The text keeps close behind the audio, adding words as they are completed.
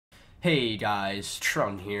Hey guys,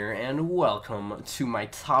 Trun here, and welcome to my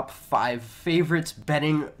top 5 favorite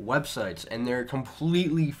betting websites, and they're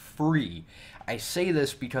completely free. I say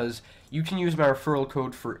this because you can use my referral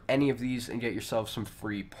code for any of these and get yourself some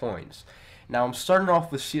free points. Now I'm starting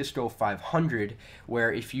off with CSGO 500,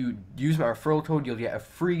 where if you use my referral code, you'll get a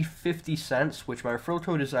free 50 cents, which my referral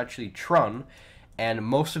code is actually Trun, and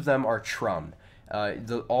most of them are Trun.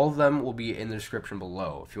 All of them will be in the description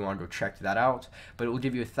below if you want to go check that out. But it will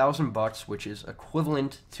give you $1,000, which is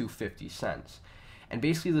equivalent to 50 cents. And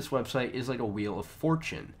basically, this website is like a wheel of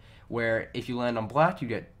fortune, where if you land on black, you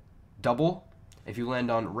get double. If you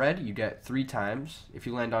land on red, you get 3 times. If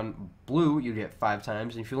you land on blue, you get 5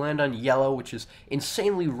 times. And if you land on yellow, which is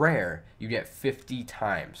insanely rare, you get 50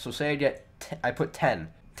 times. So say I put 10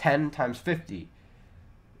 times 50,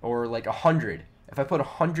 or like 100. If I put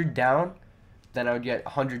 100 down, then I would get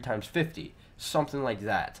 100 times 50, something like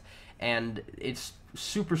that. And it's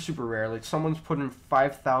super, super rare. Like, someone's putting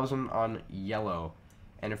 5,000 on yellow,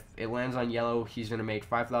 and if it lands on yellow, he's going to make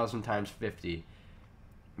 5,000 times 50.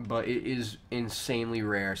 But it is insanely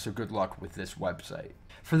rare, so good luck with this website.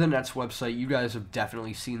 For the Nets website, you guys have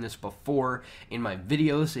definitely seen this before in my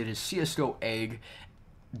videos. It is csgoegg.com,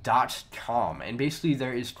 and basically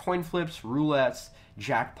there is coin flips, roulettes,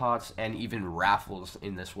 jackpots, and even raffles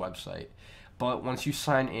in this website. But once you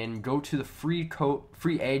sign in, go to the free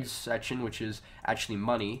eggs section, which is actually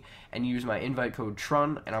money, and use my invite code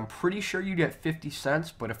TRUN, and I'm pretty sure you get 50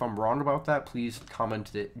 cents, but if I'm wrong about that, please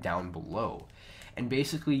comment it down below. And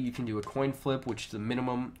basically, you can do a coin flip, which the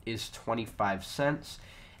minimum is 25 cents.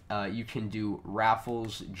 You can do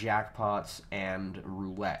raffles, jackpots, and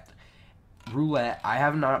roulette. Roulette, I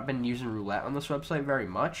have not been using roulette on this website very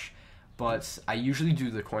much, but I usually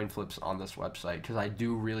do the coin flips on this website because I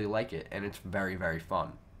do really like it, and it's very, very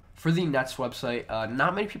fun. For the Nets website,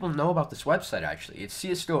 not many people know about this website, actually. It's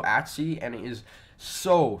CSGO at Sea, and it is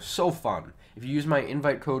so fun. If you use my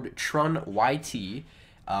invite code TRUNYT,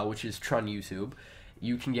 which is Trun YouTube,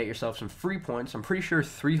 you can get yourself some free points. I'm pretty sure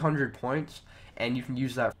 300 points, and you can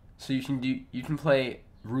use that. So you can play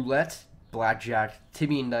roulette, blackjack,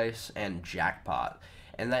 tibby and dice, and jackpot,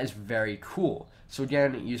 and that is very cool. So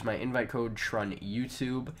again, use my invite code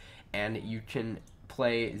TRUNYouTube, and you can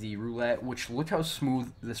play the roulette, which look how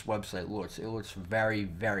smooth this website looks. It looks very,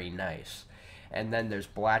 very nice. And then there's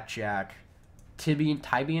blackjack, tibby and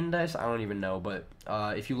dice, I don't even know, but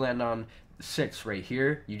if you land on 6 right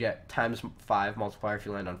here, you get times 5 multiplier. If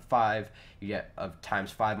you land on 5, you get a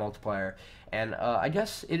times 5 multiplier, and I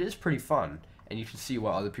guess it is pretty fun, and you can see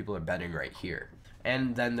what other people are betting right here.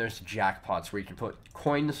 And then there's jackpots, where you can put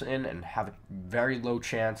coins in and have a very low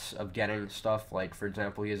chance of getting stuff. Like, for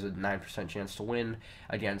example, he has a 9% chance to win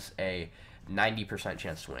against a 90%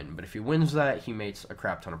 chance to win. But if he wins that, he makes a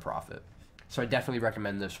crap ton of profit. So I definitely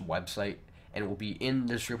recommend this website, and it will be in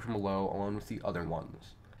the description below along with the other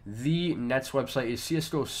ones. The Nets website is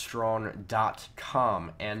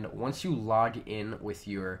csgostrong.com, and once you log in with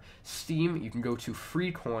your Steam, you can go to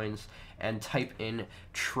free coins and type in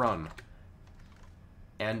Trun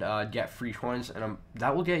and get free coins, and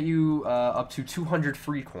that will get you up to 200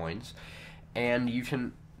 free coins. And you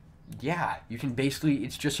can basically,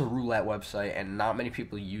 it's just a roulette website, and not many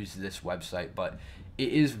people use this website, but it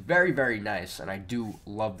is very, very nice, and I do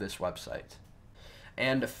love this website.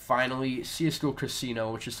 And finally, CSGO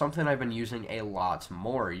Casino, which is something I've been using a lot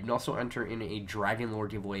more. You can also enter in a Dragon Lore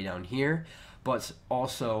giveaway down here, but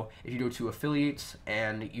also, if you go to affiliates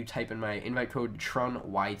and you type in my invite code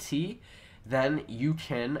TRUNYT, then you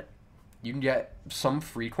can get some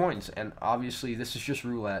free coins. And obviously, this is just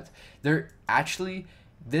roulette. This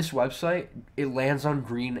website, it lands on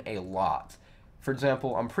green a lot. For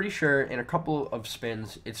example, I'm pretty sure in a couple of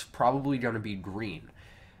spins, it's probably going to be green.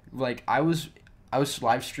 Like, I was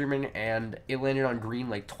live streaming, and it landed on green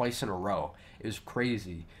like twice in a row. It was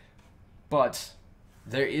crazy. But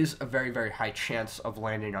there is a very, very high chance of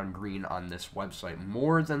landing on green on this website,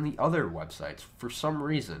 more than the other websites for some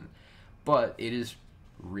reason. But it is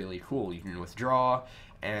really cool. You can withdraw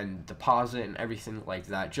and deposit and everything like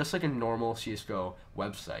that, just like a normal CSGO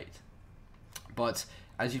website. But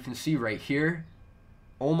as you can see right here,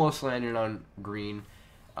 almost landed on green.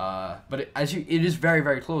 But it is very,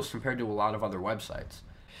 very close compared to a lot of other websites.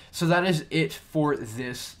 So that is it for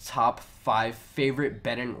this top 5 favorite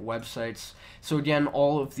betting websites. So again,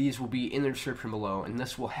 all of these will be in the description below, and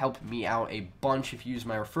this will help me out a bunch if you use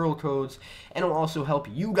my referral codes, and it will also help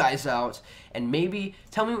you guys out, and maybe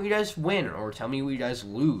tell me what you guys win, or tell me what you guys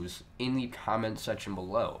lose in the comment section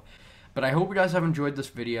below. But I hope you guys have enjoyed this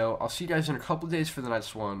video. I'll see you guys in a couple of days for the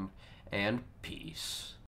next one, and peace.